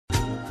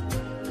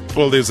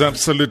Well, there's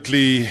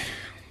absolutely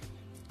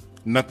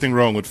nothing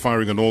wrong with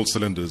firing on all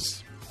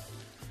cylinders.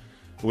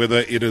 Whether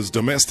it is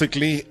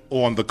domestically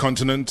or on the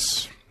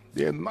continent,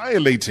 they're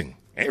annihilating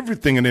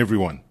everything and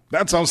everyone.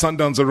 That's how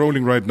Sundowns are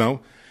rolling right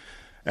now.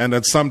 And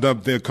that summed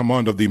up their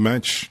command of the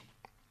match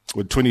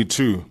with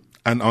 22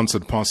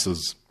 unanswered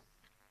passes.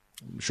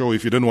 I'm sure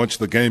if you didn't watch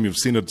the game, you've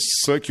seen it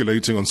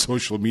circulating on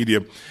social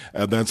media,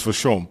 that's for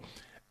sure.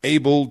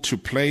 Able to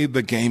play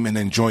the game and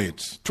enjoy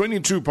it.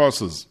 22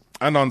 passes,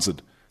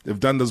 unanswered. They've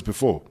done this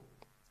before,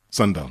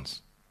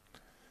 Sundowns.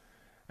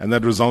 And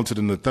that resulted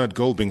in the third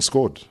goal being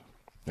scored.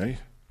 Okay?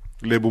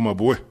 Lebu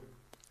Mabue.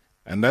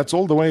 And that's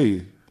all the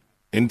way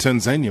in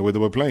Tanzania where they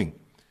were playing.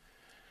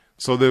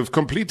 So they've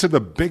completed the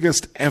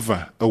biggest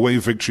ever away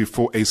victory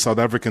for a South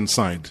African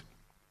side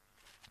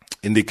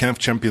in the CAF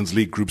Champions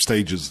League group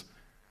stages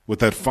with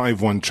that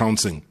 5-1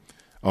 trouncing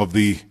of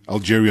the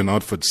Algerian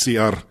outfit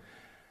CR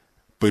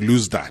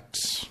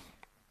Belouizdad.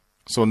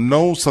 So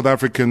no South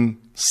African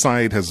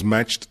side has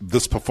matched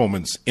this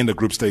performance in the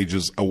group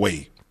stages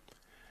away.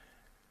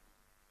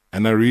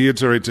 And I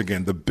reiterate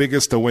again, the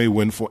biggest away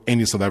win for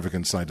any South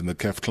African side in the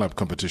CAF Club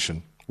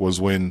competition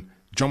was when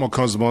Jomo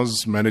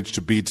Cosmos managed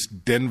to beat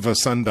Denver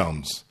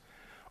Sundowns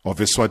of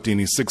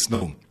Eswatini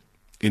 6-0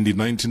 in the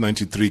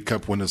 1993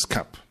 Cup Winners'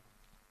 Cup.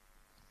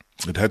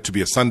 It had to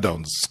be a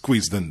Sundowns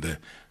squeezed in there,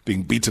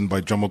 being beaten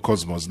by Jomo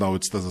Cosmos. Now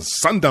it's the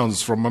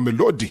Sundowns from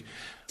Mamelodi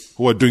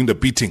who are doing the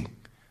beating.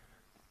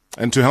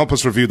 And to help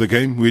us review the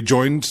game, we're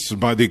joined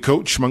by the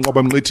coach,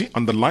 Mngqithi,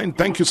 on the line.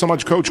 Thank you so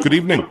much, Coach. Good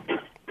evening.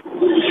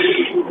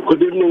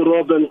 Good evening,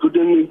 Rob, and good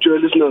evening to your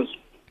listeners.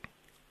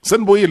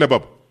 Sanibuyile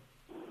baba.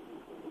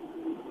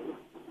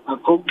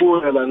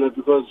 Akukubuyela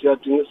because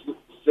siyadinga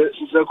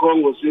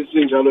sisekhongo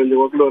sisinjalo nje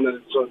kwakulona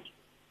lesonto.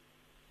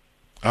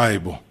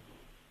 Hayibo.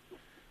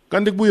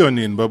 Kanti kubuya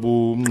nini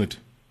babu Mngqithi?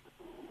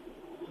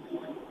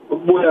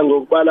 Ukubuya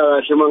ngokubala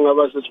kahle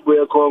mangaba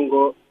sesibuya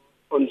eKongo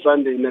on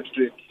Sunday next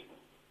week.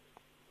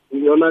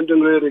 Yona nto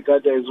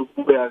ngiregada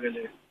izukubuya ke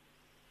le.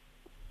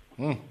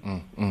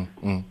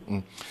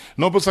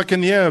 No, but I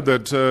can hear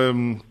that,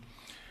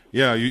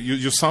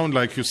 you sound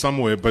like you're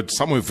somewhere, but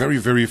somewhere very,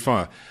 very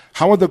far.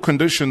 How are the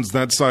conditions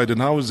that side,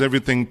 and how is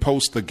everything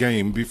post the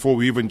game before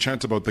we even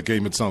chat about the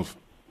game itself?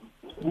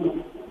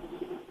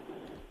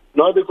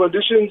 No, the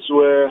conditions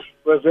were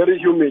very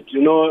humid,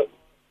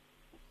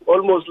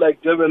 almost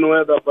like Durban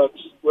weather, but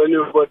when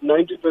you've got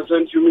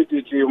 90%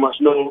 humidity, you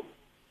must know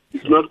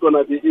it's not going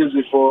to be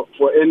easy for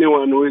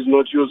anyone who is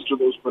not used to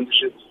those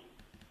conditions.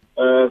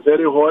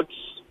 Very hot,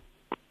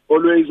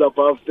 always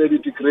above 30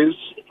 degrees,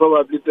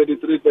 probably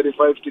 33,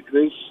 35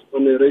 degrees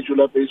on a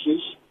regular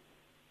basis.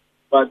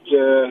 But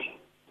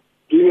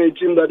being a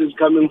team that is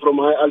coming from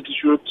high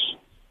altitude,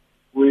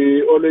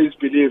 we always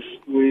believe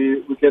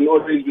we can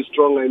always be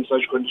stronger in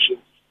such conditions.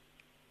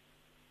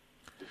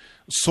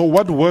 So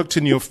what worked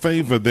in your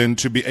favor then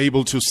to be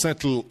able to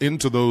settle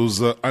into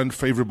those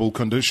unfavorable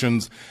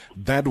conditions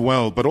that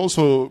well, but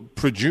also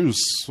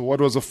produce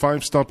what was a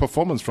 5-star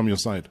performance from your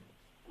side?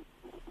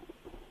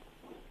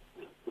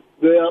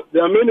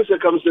 There are many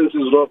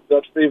circumstances, Rob,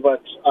 that favored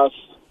us.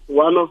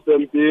 One of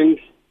them being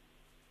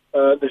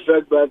the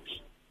fact that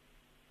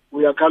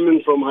we are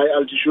coming from high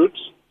altitude,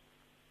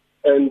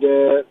 and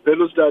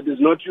Belouizdad is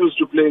not used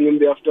to playing in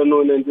the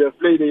afternoon, and we have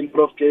played a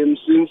lot of games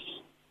since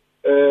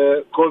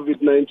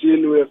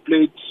COVID-19. We have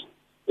played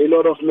a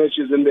lot of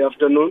matches in the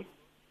afternoon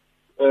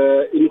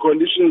in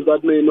conditions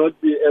that may not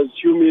be as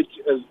humid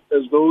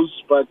as those,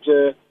 but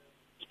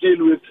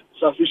still with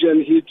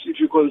sufficient heat if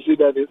you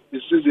consider the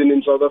season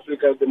in South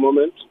Africa at the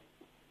moment.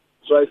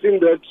 So I think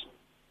that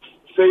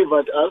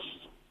favored us.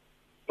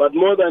 But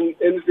more than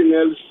anything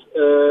else,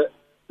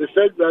 the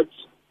fact that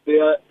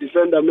their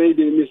defender made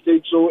a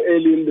mistake so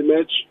early in the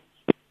match,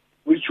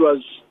 which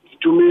was,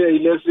 to me, a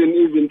lesson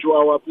even to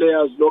our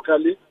players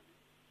locally,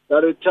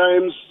 that at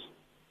times,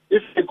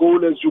 if a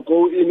goal has to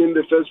go in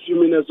the first few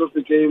minutes of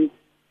the game,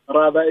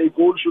 rather a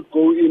goal should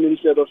go in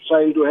instead of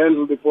trying to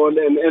handle the ball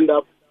and end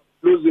up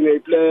losing a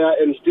player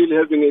and still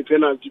having a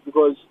penalty,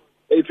 because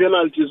a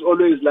penalty is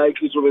always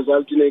likely to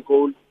result in a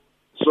goal.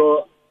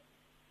 So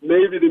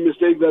maybe the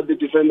mistake that the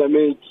defender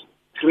made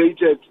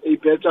created a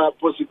better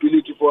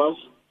possibility for us,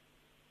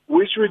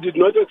 which we did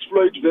not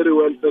exploit very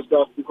well first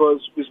half,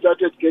 because we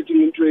started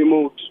getting into a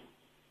mode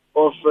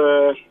of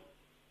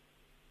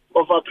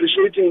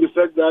appreciating the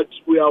fact that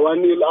we are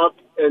 1-0 up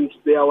and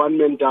they are 1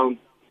 man down.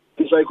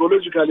 And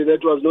psychologically,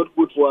 that was not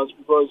good for us,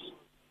 because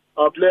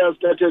our players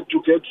started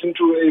to get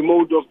into a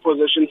mode of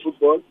possession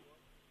football.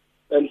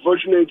 And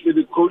fortunately,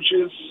 the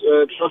coaches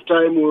at half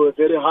time were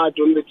very hard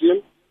on the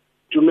team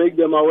to make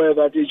them aware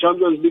that a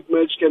Champions League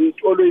match can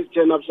always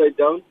turn upside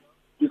down,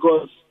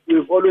 because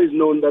we've always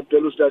known that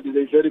Belouizdad is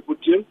a very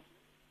good team.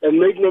 And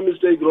make no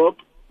mistake, Rob,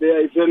 they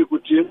are a very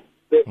good team.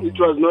 It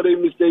was not a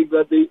mistake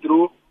that they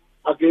drew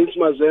against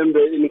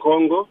Mazembe in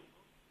Congo.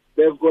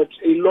 They've got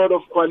a lot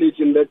of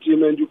quality in that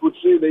team, and you could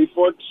see they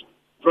fought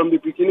from the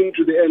beginning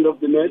to the end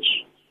of the match.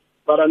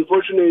 But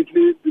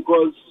unfortunately,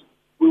 because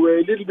we were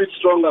a little bit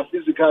stronger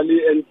physically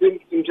and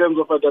think in terms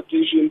of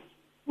adaptation,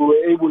 we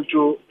were able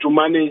able to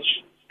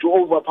manage to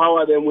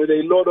overpower them with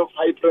a lot of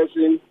high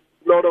pressing,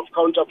 a lot of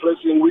counter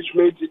pressing, which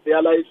made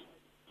their life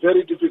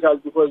very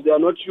difficult because they are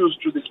not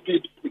used to the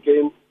speed of the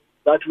game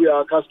that we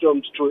are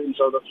accustomed to in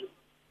South Africa.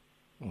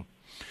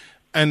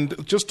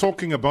 And just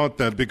talking about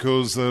that,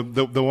 because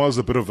there was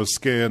a bit of a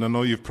scare, and I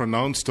know you've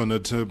pronounced on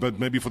it, but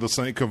maybe for the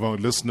sake of our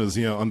listeners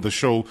here on the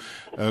show,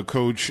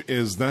 Coach,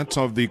 is that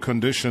of the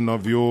condition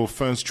of your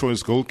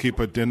first-choice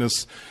goalkeeper,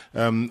 Dennis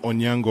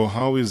Onyango.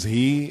 How is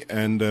he,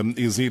 and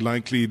is he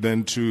likely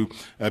then to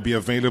be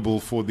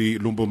available for the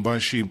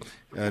Lubumbashi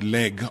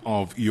leg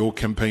of your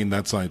campaign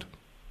that side?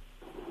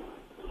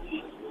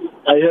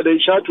 I had a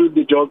chat with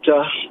the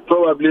doctor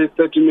probably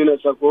 30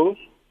 minutes ago.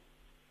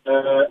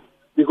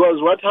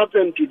 Because what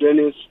happened to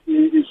Dennis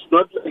is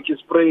not like he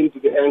sprained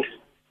the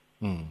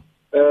ankle.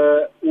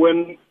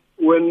 When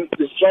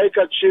the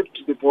striker chipped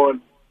the ball,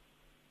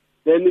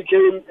 then he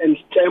came and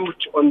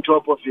stamped on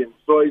top of him.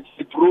 So it's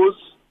a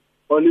bruise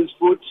on his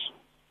foot,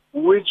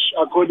 which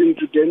according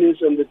to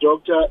Dennis and the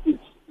doctor,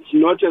 it's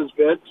not as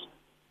bad.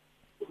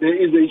 There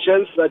is a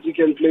chance that he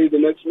can play the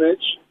next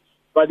match.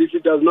 But if he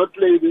does not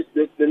play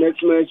the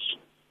next match,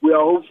 we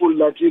are hopeful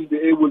that he'll be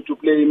able to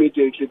play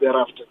immediately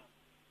thereafter.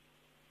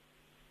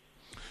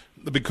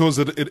 Because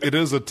it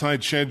is a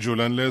tight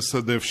schedule, unless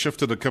they've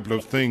shifted a couple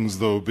of things,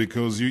 though,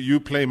 because you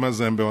play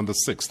Mazembe on the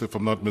 6th, if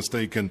I'm not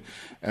mistaken,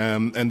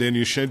 and then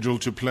you're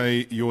scheduled to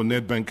play your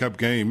Nedbank Cup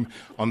game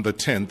on the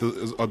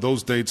 10th. Are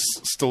those dates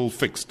still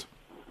fixed?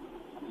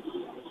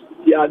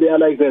 Yeah, they are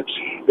like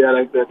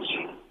that.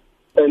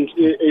 And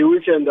a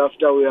weekend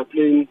after, we are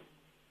playing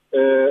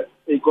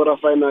a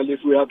quarterfinal if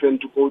we happen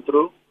to go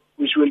through,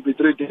 which will be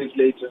 3 days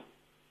later.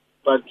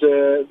 But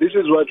this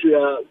is what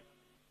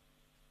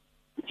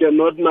we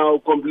cannot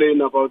now complain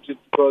about it,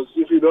 because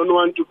if you don't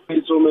want to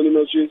play so many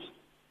matches,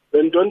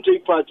 then don't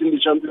take part in the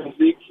Champions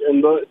League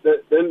and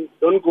then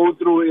don't go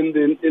through in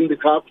the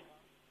cup,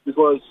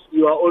 because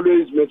you are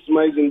always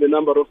maximizing the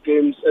number of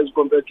games as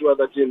compared to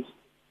other teams.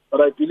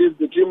 But I believe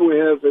the team we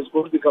have has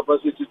got the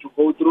capacity to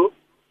go through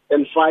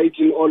and fight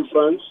in all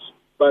fronts.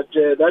 But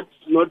that's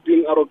not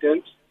being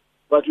arrogant,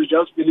 but we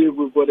just believe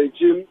we've got a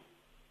team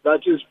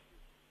that is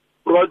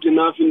broad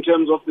enough in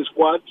terms of the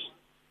squad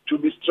to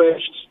be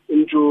stretched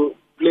into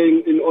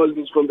playing in all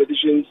these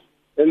competitions.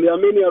 And there are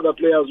many other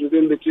players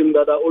within the team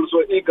that are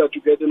also eager to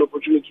get an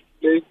opportunity to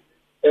play.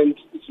 And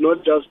it's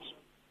not just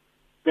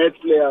bad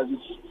players,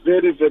 it's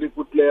very, very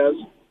good players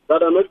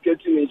that are not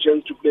getting a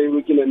chance to play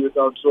week in and week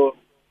out. So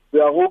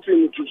we are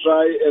hoping to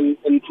try and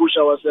push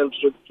ourselves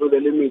to the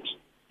limit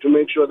to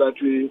make sure that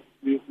we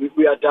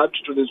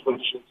adapt to these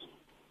conditions.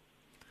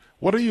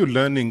 What are you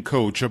learning,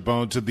 Coach,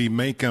 about the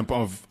makeup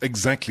of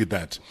exactly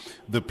that?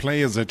 The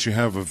players that you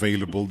have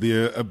available,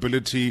 their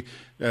ability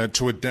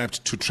to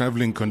adapt to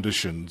traveling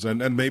conditions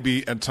and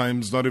maybe at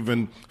times not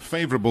even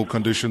favorable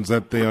conditions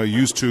that they are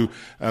used to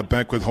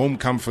back with home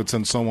comforts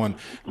and so on.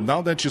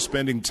 Now that you're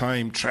spending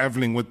time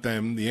traveling with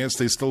them, yes,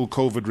 there's still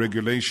COVID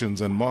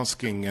regulations and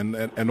masking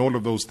and all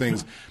of those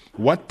things.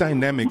 What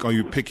dynamic are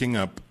you picking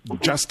up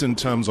just in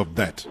terms of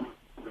that?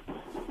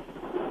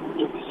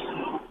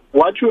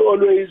 What we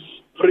always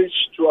preach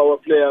to our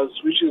players,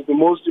 which is the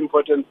most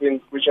important thing,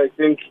 which I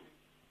think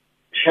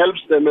helps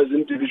them as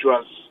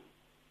individuals.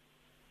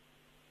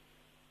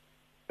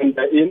 And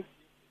at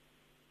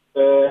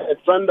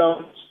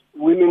Sundowns,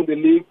 winning the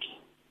league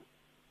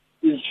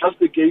is just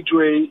the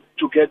gateway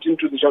to get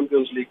into the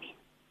Champions League.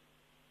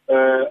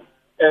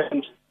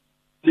 And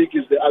league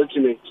is the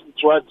ultimate.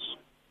 It's what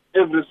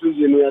every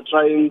season we are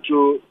trying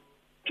to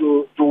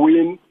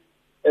win,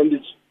 and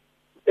it's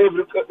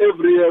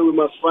every year we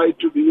must fight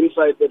to be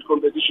inside that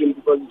competition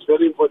because it's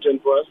very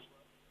important for us.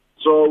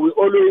 So we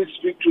always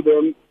speak to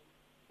them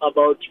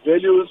about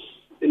values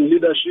in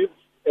leadership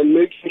and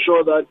making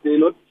sure that they're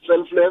not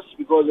selfless,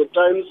 because at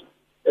times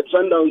at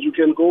Sundowns you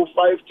can go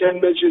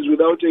 5-10 matches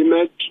without a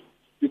match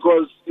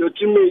because your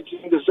teammate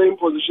in the same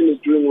position is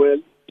doing well,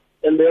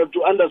 and they have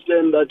to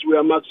understand that we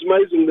are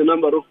maximizing the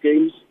number of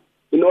games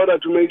in order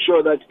to make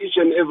sure that each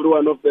and every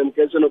one of them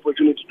gets an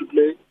opportunity to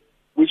play,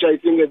 which I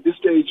think at this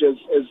stage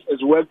has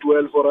worked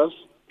well for us.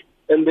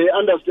 And they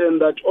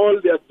understand that all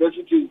the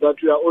adversities that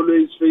we are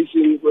always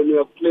facing when we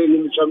are playing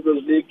in the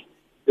Champions League,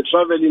 the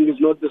traveling is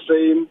not the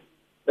same.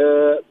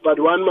 But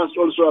one must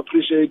also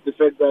appreciate the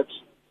fact that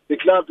the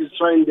club is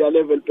trying their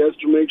level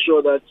best to make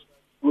sure that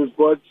we've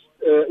got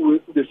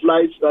the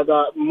flights that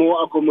are more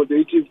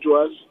accommodative to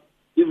us.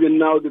 Even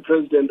now, the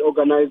president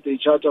organized a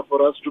charter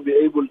for us to be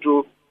able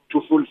to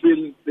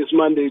fulfill this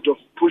mandate of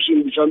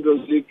pushing the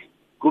Champions League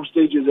group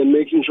stages and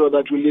making sure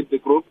that we lead the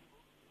group.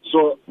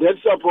 So that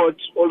support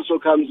also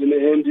comes in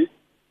handy,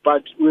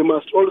 but we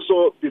must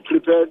also be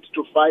prepared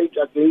to fight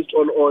against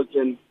all odds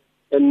and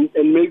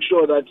make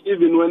sure that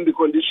even when the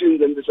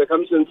conditions and the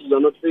circumstances are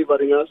not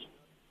favoring us,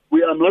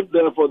 we are not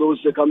there for those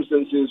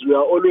circumstances. We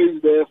are always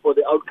there for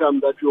the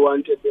outcome that we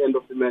want at the end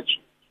of the match.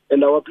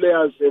 And our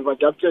players have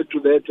adapted to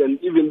that,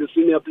 and even the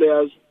senior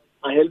players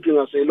are helping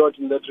us a lot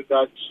in that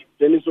regard.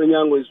 Dennis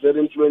Onyango is very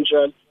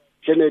influential.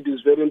 Kennedy is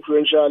very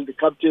influential. The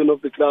captain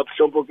of the club,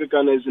 Shompo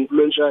Kekana, is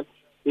influential.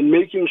 in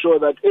making sure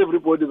that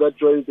everybody that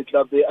joins the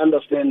club, they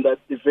understand that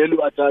the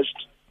value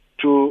attached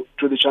to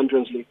the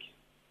Champions League.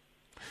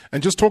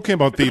 And just talking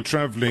about the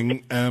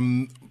travelling,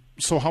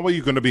 so how are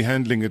you going to be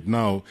handling it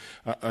now?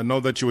 I know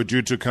that you were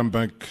due to come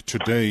back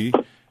today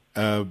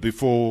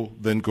before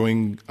then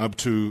going up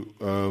to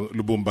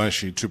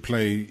Lubumbashi to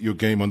play your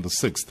game on the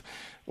 6th.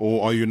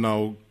 Or are you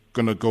now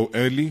going to go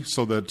early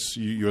so that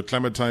you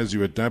acclimatize,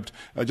 you adapt?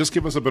 Just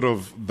give us a bit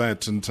of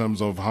that in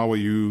terms of how are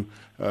you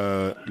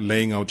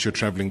laying out your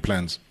travelling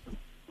plans?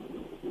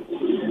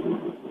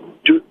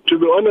 To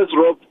be honest,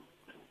 Rob,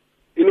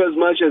 in as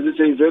much as it's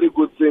a very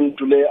good thing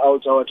to lay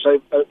out our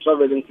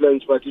travelling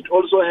plans, but it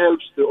also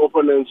helps the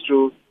opponents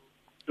to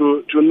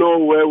know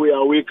where we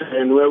are weaker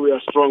and where we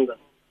are stronger.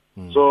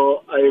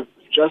 So I've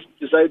just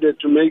decided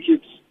to make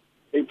it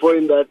a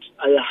point that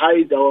I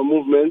hide our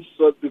movements,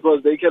 so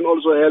because they can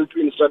also help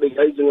in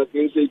strategizing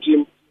against a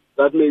team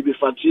that may be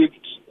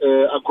fatigued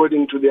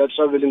according to their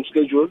travelling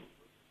schedule,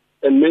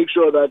 and make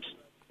sure that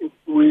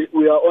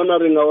we are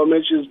honoring our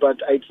matches, but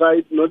I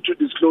tried not to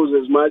disclose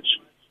as much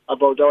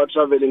about our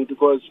travelling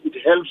because it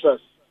helps us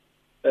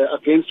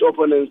against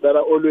opponents that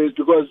are always,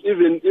 because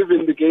even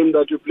the game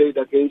that we played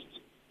against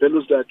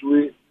Belouizdad,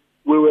 we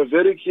were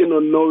very keen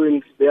on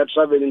knowing their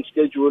travelling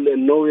schedule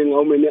and knowing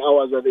how many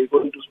hours are they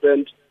going to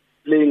spend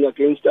playing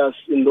against us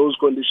in those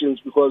conditions,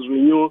 because we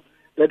knew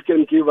that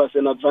can give us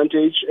an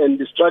advantage, and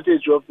the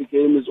strategy of the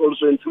game is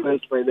also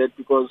influenced by that,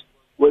 because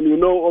when you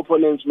know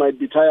opponents might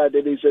be tired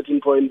at a certain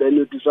point, then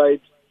you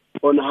decide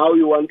on how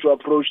you want to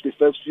approach the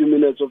first few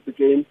minutes of the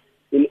game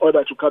in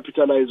order to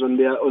capitalize on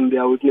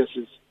their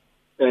weaknesses.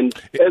 And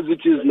as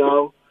it is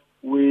now,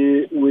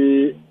 we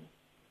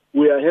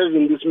are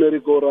having this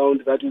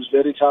merry-go-round that is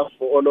very tough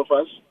for all of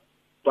us,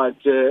 but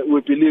we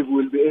believe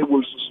we'll be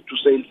able to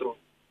sail through.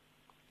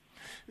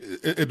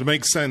 It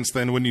makes sense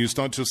then when you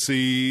start to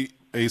see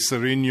a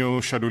Sereno,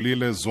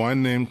 Shadulile,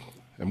 Zwane,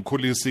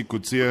 Mngqithi,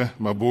 Kutia,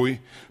 Mabui,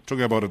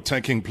 talking about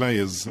attacking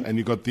players, and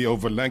you got the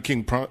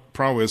overlapping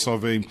prowess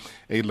of a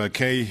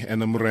Lakay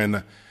and a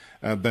Morena,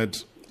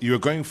 that you're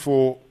going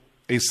for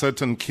a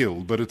certain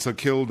kill, but it's a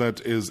kill that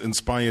is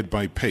inspired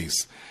by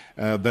pace.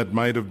 That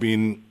might have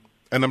been,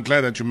 and I'm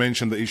glad that you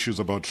mentioned the issues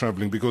about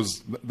traveling,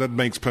 because that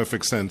makes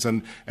perfect sense,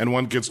 and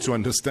one gets to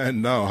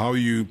understand now how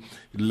you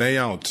lay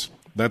out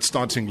that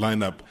starting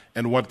lineup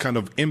and what kind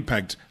of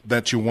impact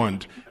that you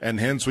want. And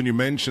hence, when you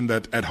mentioned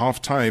that at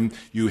halftime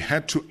you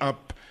had to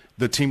up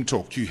the team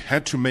talk, you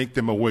had to make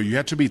them aware, you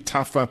had to be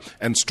tougher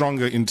and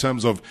stronger in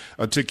terms of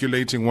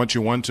articulating what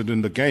you wanted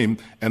in the game,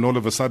 and all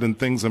of a sudden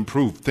things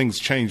improved, things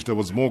changed. There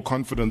was more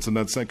confidence in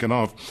that second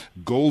half.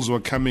 Goals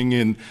were coming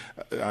in.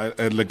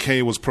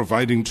 Lakay was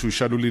providing to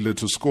Shadulile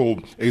to score.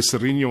 A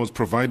Sereno was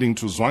providing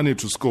to Zwane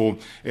to score.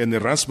 And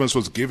Erasmus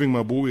was giving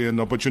Mabui an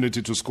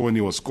opportunity to score, and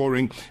he was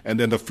scoring. And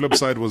then the flip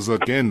side was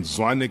again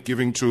Zwane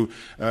giving to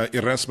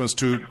Erasmus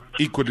to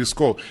equally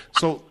score.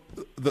 So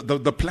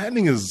the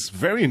planning is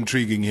very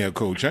intriguing here,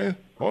 Coach. Eh?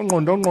 Well,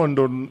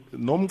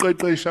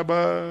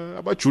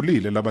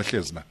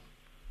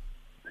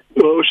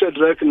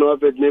 Shadrach and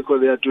Abednego,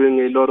 they are doing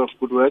a lot of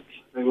good work,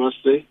 I must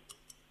say.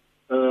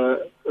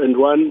 And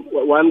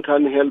one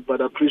can't help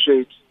but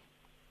appreciate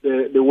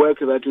the work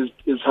that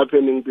is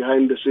happening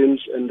behind the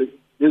scenes. And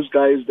these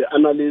guys, the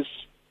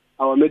analysts,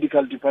 our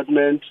medical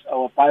department,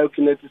 our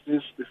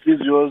biokineticists, the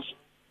physios,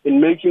 in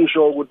making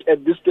sure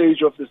at this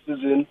stage of the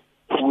season,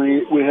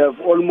 we have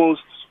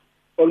almost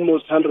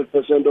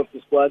 100% of the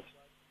squad,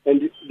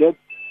 and that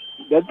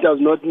does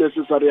not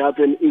necessarily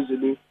happen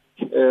easily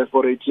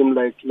for a team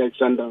like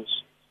Sundowns.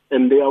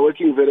 And they are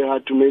working very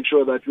hard to make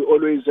sure that we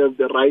always have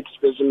the right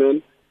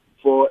specimen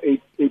for a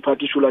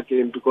particular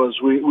game,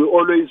 because we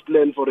always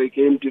plan for a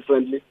game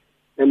differently.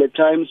 And at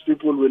times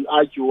people will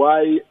argue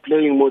why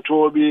playing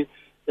Motobi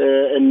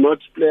and not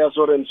player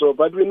so and so.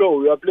 But we know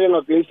we are playing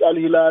against Al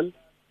Hilal,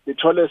 the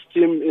tallest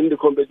team in the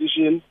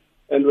competition.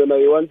 And when I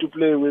want to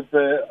play with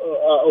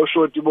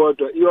Osho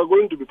Tiboto, you are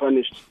going to be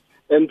punished.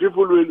 And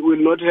people will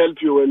not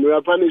help you. When we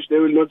are punished, they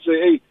will not say,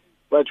 hey,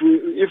 but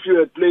if you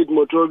had played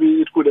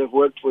Motobi, it could have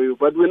worked for you.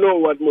 But we know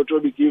what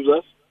Motobi gives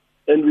us,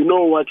 and we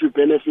know what we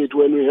benefit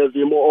when we have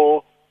him,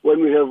 or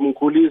when we have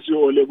Mngqithi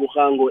or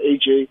Lebogang or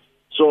AJ.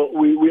 So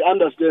we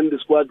understand the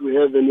squad we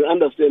have, and we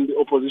understand the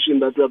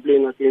opposition that we are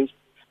playing against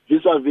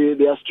vis-a-vis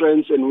their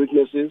strengths and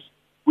weaknesses,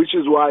 which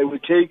is why we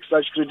take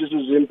such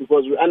criticism,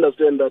 because we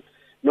understand that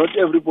not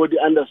everybody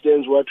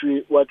understands what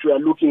we are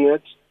looking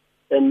at,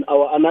 and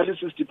our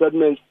analysis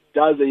department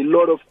does a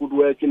lot of good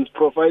work in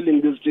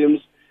profiling these teams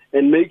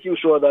and making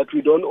sure that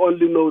we don't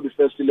only know the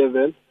first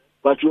 11,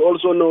 but we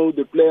also know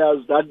the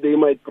players that they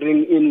might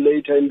bring in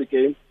later in the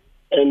game.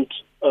 And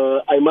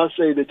I must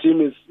say the team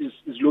is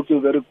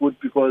looking very good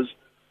because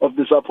of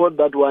the support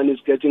that one is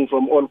getting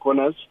from all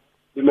corners.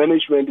 The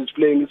management is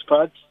playing its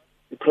part.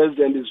 The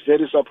president is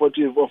very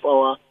supportive of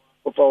our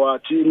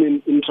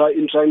team in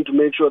trying to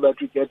make sure that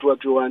we get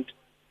what we want.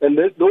 And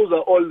those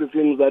are all the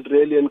things that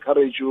really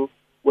encourage you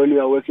when you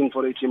are working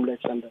for a team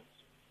like Sundowns.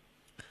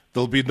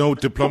 There'll be no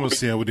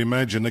diplomacy, I would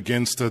imagine,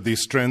 against the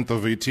strength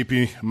of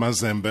TP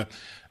Mazembe.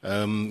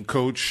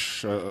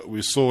 Coach,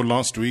 we saw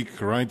last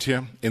week right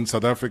here in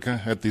South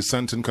Africa at the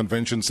Sandton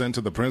Convention Center,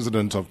 the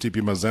president of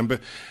TP Mazembe,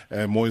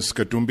 Moise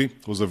Katumbi,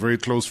 who's a very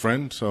close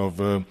friend of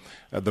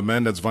the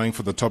man that's vying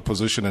for the top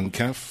position in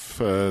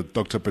CAF,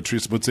 Dr.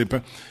 Patrice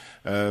Motsepe.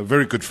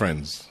 Very good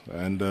friends.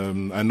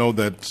 And I know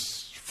that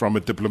from a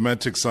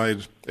diplomatic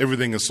side,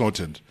 everything is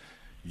sorted.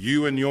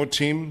 You and your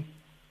team,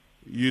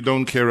 you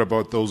don't care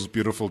about those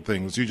beautiful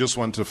things. You just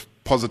want a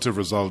positive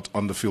result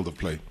on the field of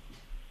play.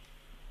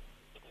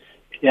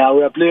 Yeah,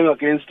 we are playing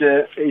against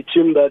a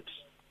team that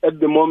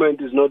at the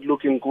moment is not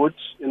looking good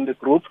in the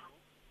group.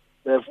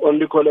 They have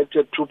only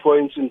collected 2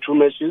 points in 2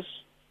 matches,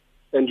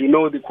 and you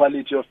know the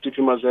quality of TP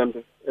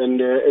Mazembe.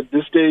 And at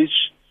this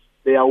stage,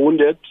 they are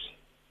wounded,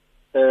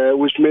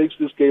 which makes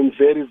this game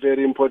very,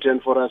 very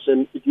important for us.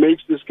 And it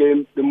makes this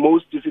game the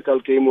most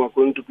difficult game we are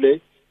going to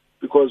play,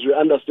 because we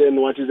understand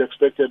what is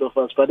expected of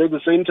us. But at the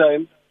same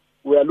time,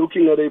 we are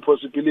looking at a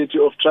possibility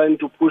of trying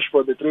to push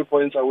for the 3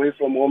 points away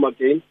from home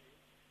again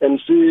and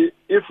see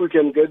if we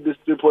can get these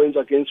 3 points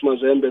against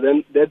Mazembe.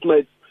 Then that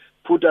might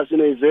put us in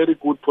a very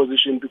good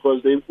position,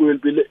 because we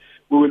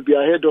will be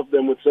ahead of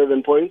them with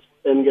 7 points,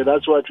 and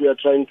that's what we are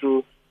trying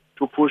to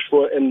push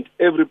for. And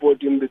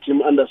everybody in the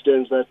team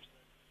understands that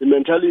the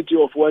mentality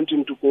of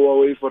wanting to go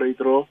away for a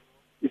draw,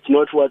 it's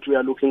not what we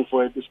are looking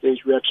for at this stage.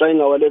 We are trying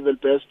our level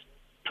best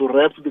to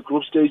wrap the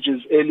group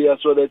stages earlier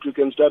so that we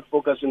can start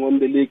focusing on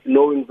the league,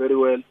 knowing very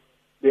well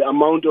the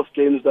amount of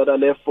games that are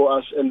left for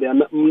us and the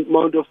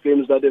amount of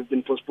games that have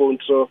been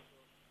postponed. So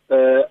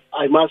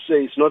I must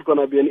say it's not going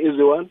to be an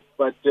easy one,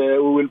 but we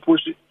will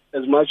push it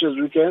as much as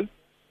we can.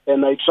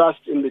 And I trust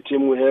in the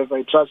team we have.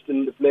 I trust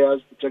in the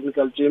players, the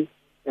technical team,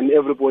 and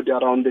everybody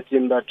around the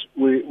team that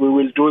we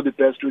will do the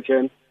best we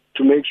can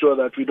to make sure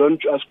that we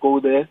don't just go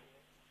there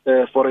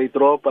for a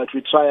draw, but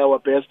we try our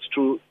best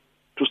to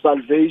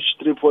salvage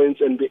 3 points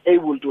and be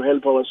able to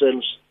help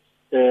ourselves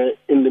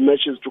in the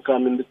matches to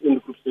come in the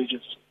group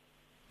stages.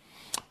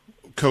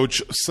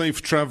 Coach,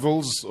 safe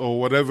travels or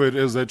whatever it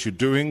is that you're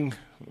doing.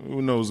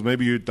 Who knows,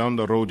 maybe you're down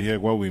the road here,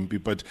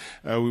 Wawimpi, but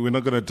we're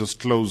not going to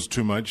disclose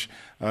too much.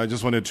 I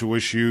just wanted to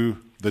wish you,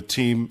 the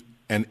team,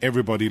 and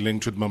everybody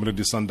linked with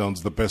Mamelodi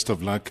Sundowns the best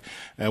of luck.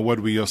 What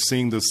we are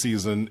seeing this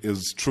season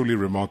is truly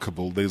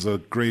remarkable. There's a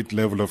great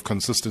level of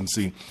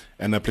consistency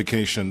and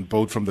application,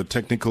 both from the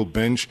technical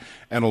bench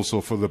and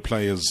also for the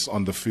players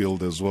on the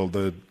field as well.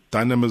 The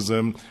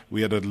dynamism,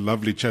 we had a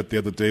lovely chat the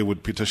other day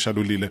with Peter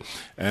Shalulile,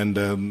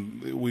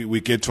 and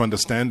we get to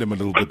understand him a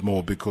little bit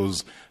more,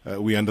 because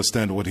we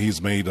understand what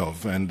he's made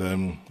of,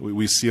 and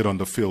we see it on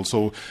the field.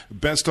 So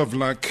best of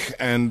luck,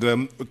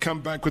 and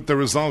come back with the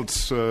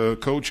results,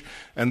 Coach,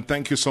 and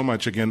thank you so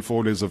much again for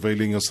always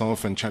availing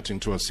yourself and chatting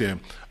to us here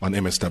on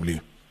MSW.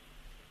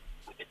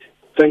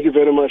 Thank you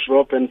very much,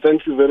 Rob, and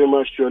thank you very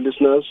much to your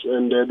listeners,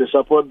 and the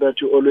support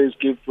that you always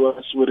give to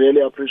us, we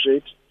really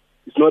appreciate.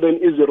 It's not an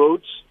easy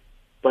road,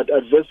 but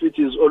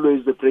adversity is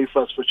always the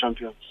breakfast for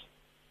champions.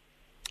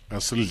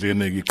 Absolutely.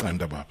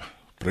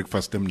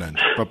 Breakfast emland.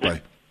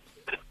 Bye-bye.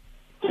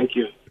 Thank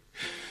you.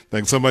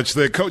 Thanks so much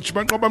there, Coach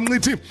Manqoba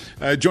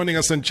Mngqithi, joining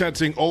us and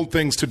chatting all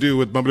things to do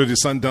with Mamelodi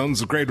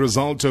Sundowns. A great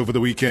result over the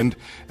weekend.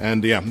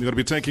 And yeah, we're going to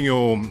be taking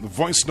your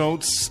voice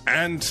notes,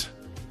 and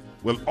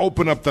we'll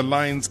open up the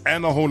lines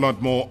and a whole lot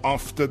more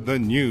after the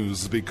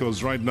news,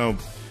 because right now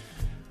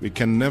we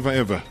can never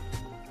ever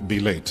be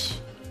late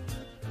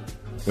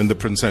when the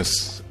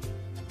princess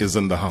is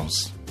in the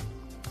house.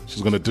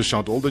 She's going to dish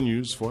out all the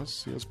news for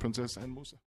us. Here's Princess and Musa.